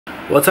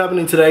What's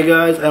happening today,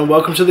 guys, and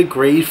welcome to the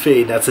Greed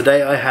Feed. Now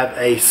today I have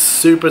a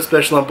super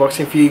special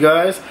unboxing for you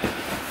guys.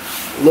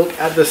 Look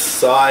at the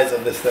size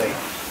of this thing.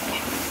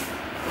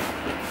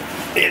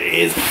 It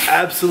is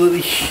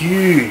absolutely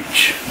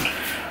huge.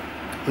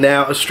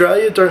 Now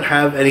Australia don't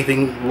have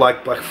anything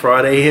like Black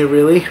Friday here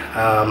really,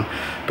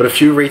 but a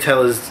few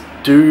retailers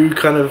do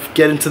kind of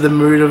get into the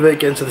mood of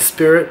it, get into the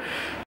spirit.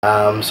 So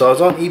I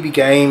was on EB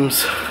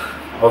Games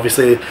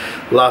obviously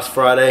last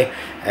Friday,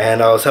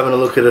 and I was having a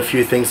look at a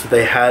few things that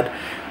they had,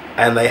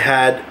 and they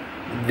had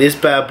this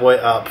bad boy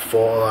up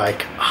for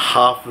like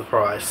half the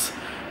price.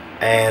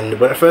 And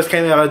when it first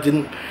came out, I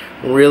didn't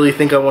really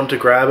think I wanted to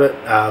grab it,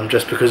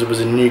 just because it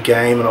was a new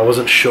game and I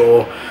wasn't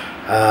sure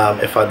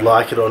if I'd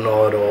like it or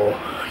not, or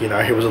you know,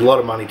 it was a lot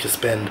of money to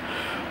spend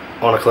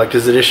on a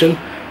collector's edition.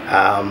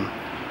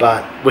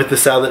 But with the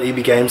sale that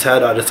EB Games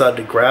had, I decided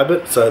to grab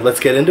it, so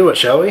let's get into it,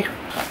 shall we?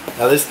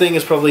 Now this thing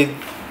is probably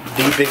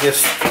the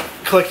biggest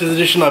collector's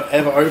edition I've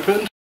ever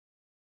opened.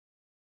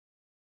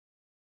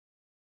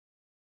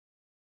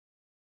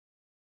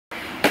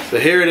 So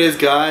here it is,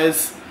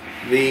 guys,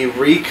 the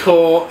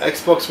Recore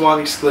Xbox One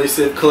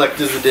exclusive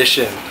collector's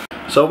edition.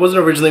 So I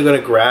wasn't originally going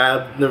to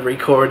grab the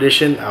Recore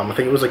edition. I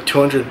think it was like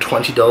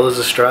 $220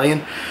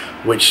 Australian,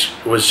 which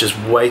was just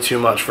way too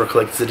much for a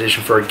collector's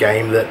edition for a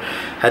game that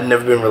had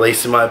never been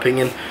released, in my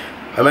opinion.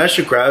 I managed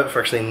to grab it for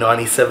actually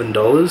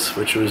 $97,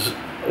 which was,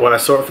 when I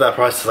saw it for that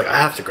price, I was like, I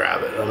have to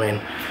grab it. I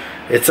mean,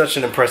 it's such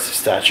an impressive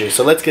statue.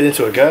 So let's get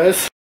into it,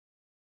 guys.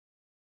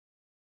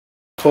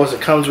 Of course,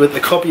 it comes with a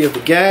copy of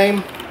the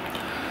game.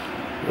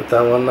 Got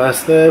that one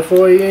nice there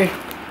for you.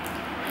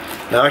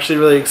 Now I'm actually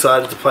really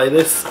excited to play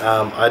this.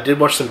 I did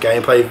watch some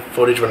gameplay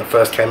footage when it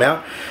first came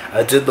out.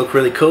 It did look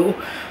really cool.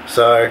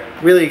 So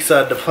really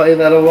excited to play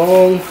that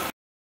along.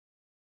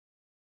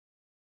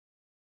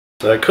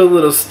 So cool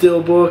little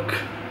steelbook.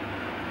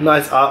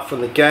 Nice art from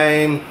the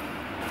game.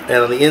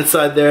 And on the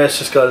inside there, it's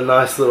just got a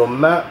nice little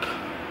map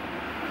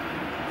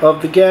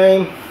of the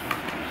game.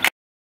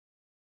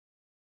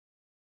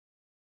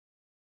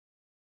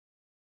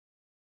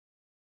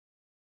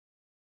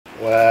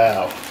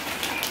 Wow.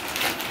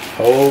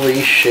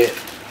 Holy shit.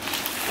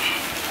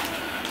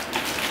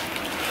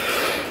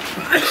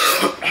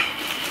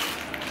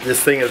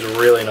 This thing is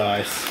really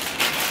nice.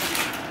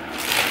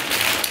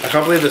 I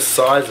can't believe the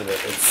size of it.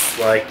 It's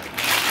like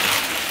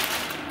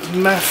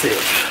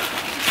massive.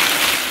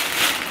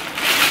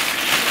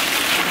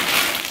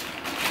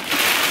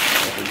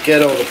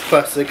 Get all the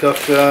plastic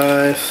off,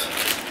 guys.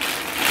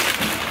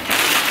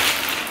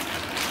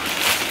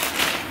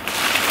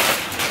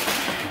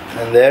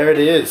 And there it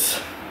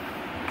is.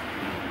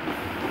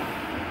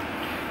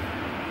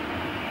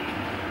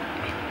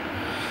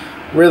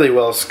 Really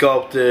well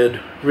sculpted,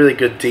 really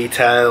good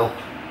detail,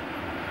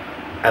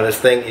 and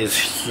this thing is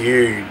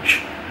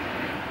huge.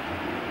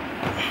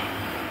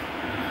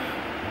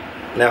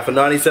 Now for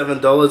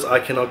 $97, I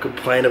cannot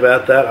complain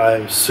about that. I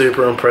am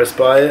super impressed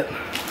by it.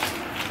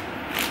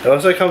 It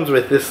also comes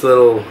with this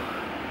little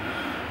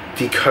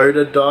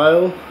decoder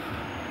dial.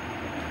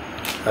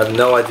 I have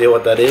no idea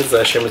what that is.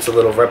 I assume it's a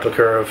little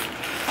replica of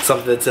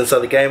something that's inside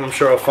the game. I'm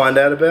sure I'll find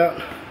out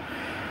about.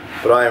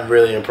 But I am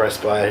really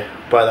impressed by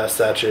that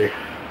statue.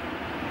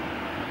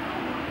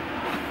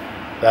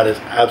 That is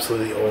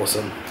absolutely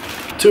awesome.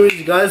 Too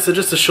easy, guys. So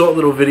just a short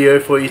little video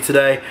for you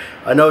today.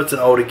 I know it's an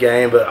older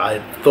game, but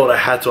I thought I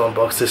had to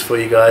unbox this for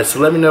you guys. So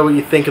let me know what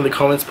you think in the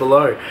comments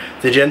below.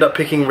 Did you end up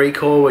picking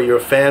Recore? Were you a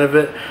fan of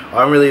it?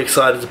 I'm really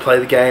excited to play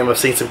the game. I've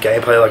seen some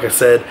gameplay, like I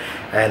said,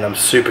 and I'm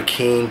super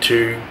keen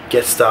to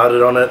get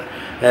started on it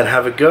and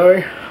have a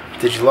go.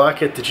 Did you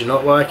like it? Did you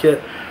not like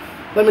it?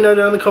 Let me know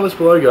down in the comments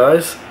below,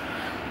 guys.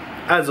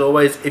 As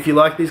always, if you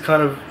like these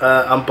kind of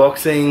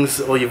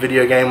unboxings or your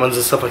video game ones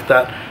and stuff like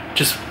that,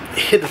 just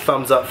hit the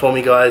thumbs up for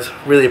me, guys.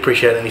 Really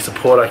appreciate any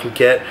support I can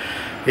get.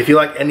 If you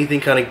like anything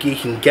kind of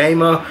geek and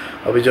gamer,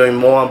 I'll be doing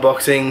more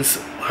unboxings,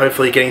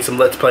 hopefully getting some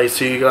Let's Plays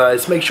to you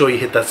guys. Make sure you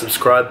hit that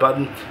subscribe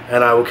button,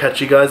 and I will catch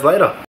you guys later.